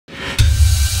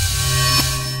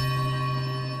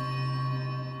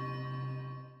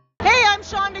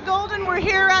the Golden. We're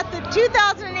here at the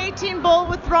 2018 Bowl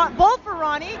with Bowl for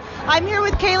Ronnie. I'm here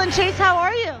with Kalen Chase. How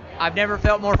are you? I've never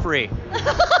felt more free.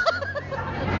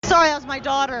 Sorry, that was my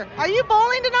daughter. Are you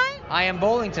bowling tonight? I am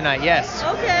bowling tonight, yes.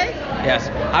 Okay. Yes.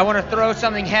 I want to throw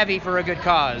something heavy for a good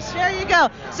cause. There you go.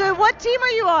 So what team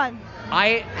are you on?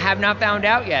 I have not found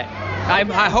out yet.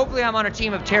 Hopefully I'm on a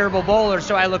team of terrible bowlers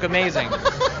so I look amazing.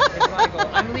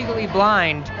 I'm legally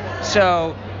blind,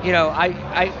 so, you know,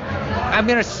 I'm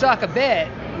going to suck a bit,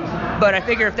 but I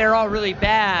figure if they're all really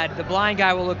bad, the blind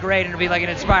guy will look great and it'll be like an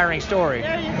inspiring story.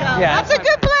 There you go. Yeah, That's a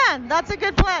good plan. That's a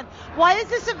good plan. Why is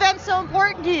this event so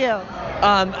important to you?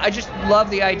 I just love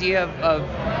the idea of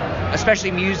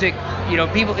especially music, you know,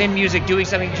 people in music doing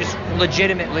something just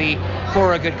legitimately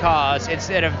for a good cause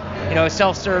instead of, you know,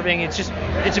 self-serving.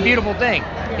 It's a beautiful thing.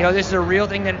 You know, this is a real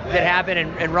thing that happened,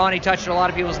 and Ronnie touched a lot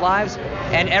of people's lives,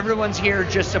 and everyone's here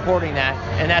just supporting that,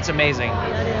 and that's amazing.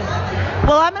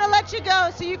 Well, I'm going to let you go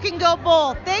so you can go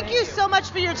bowl. Thank you so much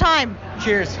for your time.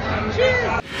 Cheers.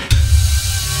 Cheers.